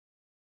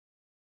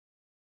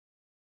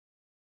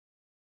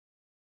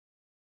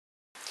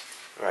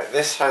Right,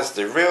 this has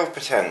the real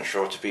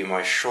potential to be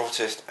my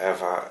shortest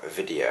ever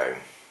video.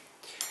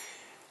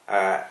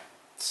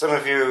 Some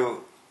of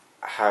you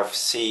have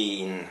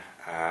seen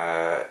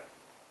that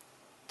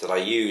I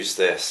used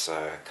this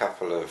a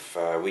couple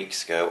of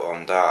weeks ago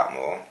on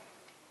Dartmoor,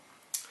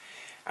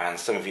 and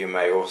some of you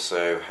may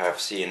also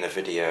have seen a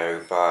video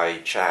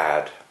by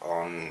Chad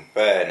on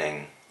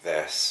burning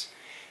this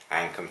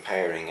and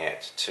comparing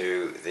it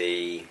to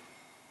the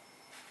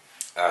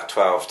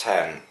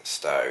 1210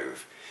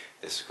 stove.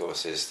 This of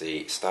course is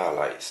the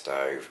Starlyte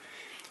stove.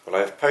 Well,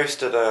 I've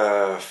posted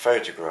a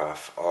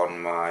photograph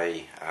on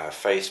my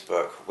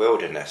Facebook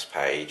wilderness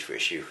page,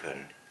 which you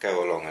can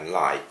go along and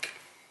like,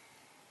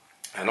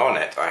 and on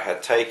it I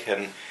had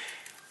taken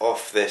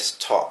off this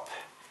top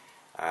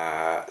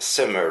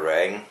simmer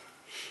ring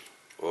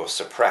or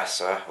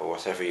suppressor or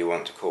whatever you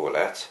want to call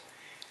it,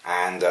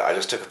 and I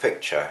just took a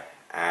picture,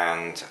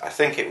 and I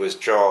think it was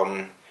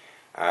John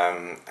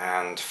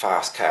and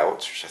Fast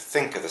Couch, which I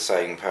think are the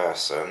same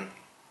person.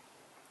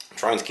 I'm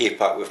trying to keep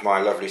up with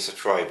my lovely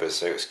subscribers,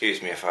 so excuse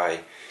me if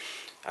I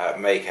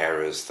make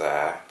errors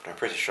there, but I'm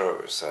pretty sure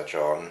it was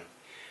John.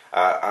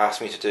 Asked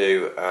me to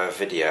do a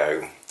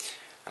video,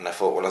 and I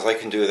thought, well, as I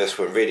can do this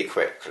one really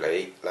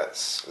quickly,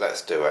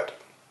 let's do it.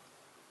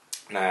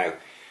 Now,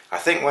 I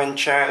think when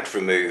Chad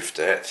removed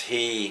it,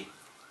 he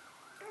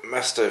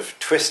must have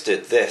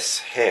twisted this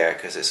here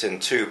because it's in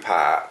two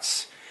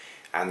parts,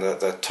 and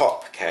the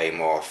top came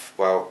off.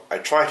 Well, I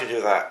tried to do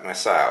that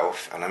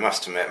myself, and I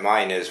must admit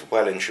mine is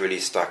well and truly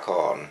stuck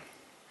on,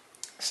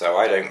 so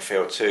I don't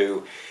feel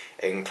too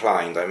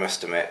inclined, I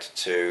must admit,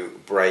 to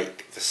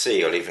break the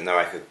seal, even though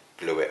I could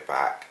glue it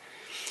back.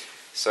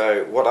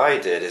 So what I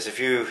did is, if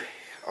you,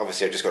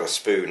 obviously I've just got a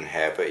spoon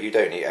here, but you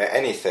don't need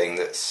anything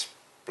that's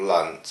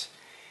blunt.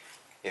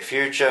 If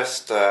you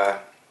just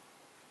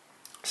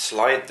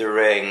slide the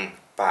ring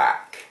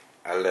back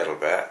a little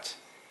bit,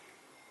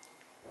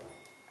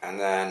 and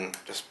then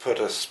just put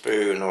a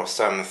spoon or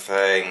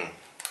something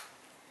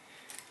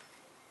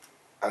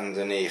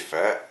underneath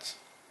it,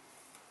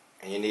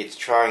 and you need to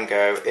try and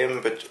go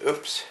in, but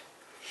oops,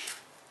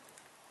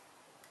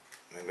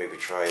 maybe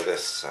try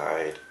this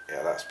side.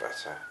 Yeah, that's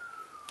better.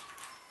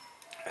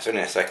 It's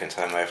only the second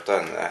time I've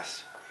done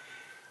this,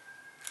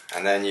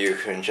 and then you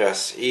can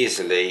just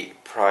easily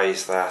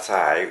prise that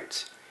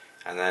out,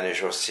 and then, as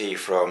you'll see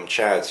from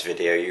Chad's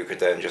video, you could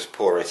then just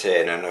pour it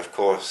in, and of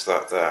course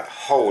that the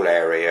whole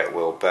area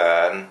will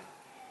burn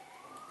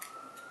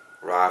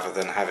rather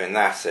than having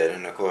that in,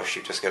 and of course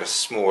you just get a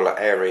smaller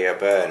area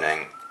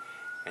burning.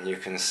 And you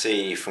can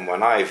see from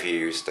when I've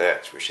used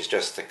it, which is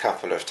just a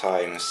couple of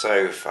times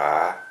so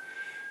far,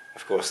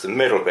 of course the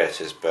middle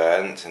bit is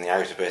burnt and the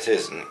outer bit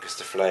isn't, because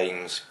the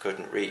flames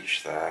couldn't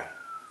reach there.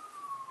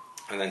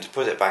 And then to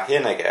put it back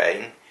in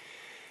again,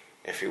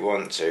 if you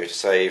want to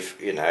save,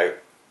 you know,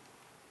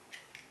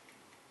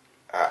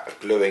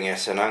 gluing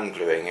it and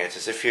ungluing it,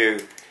 as if you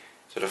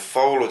sort of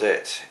fold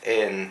it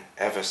in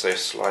ever so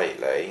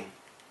slightly,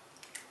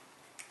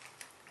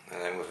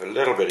 and then with a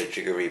little bit of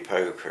jiggery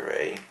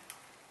pokery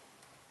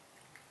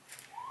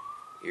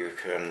you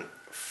can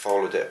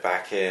fold it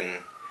back in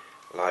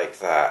like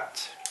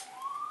that.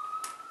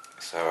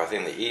 So I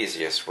think the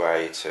easiest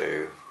way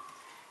to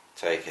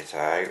take it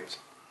out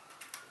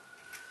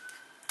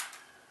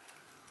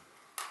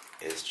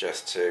is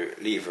just to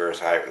lever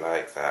it out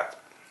like that.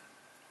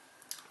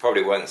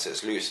 Probably once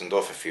it's loosened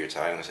off a few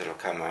times it'll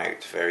come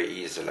out very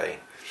easily,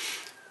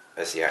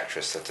 as the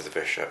actress said to the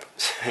bishop.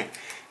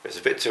 It's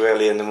a bit too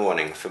early in the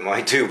morning for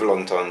my double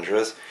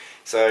entendres.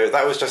 So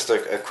that was just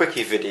a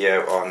quickie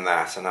video on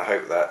that, and I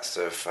hope that's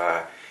of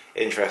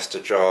interest to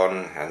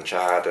John and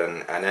Chad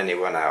and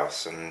anyone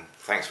else, and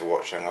thanks for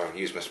watching. I'll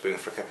use my spoon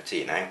for a cup of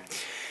tea now.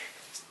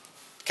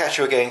 Catch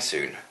you again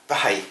soon.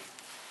 Bye!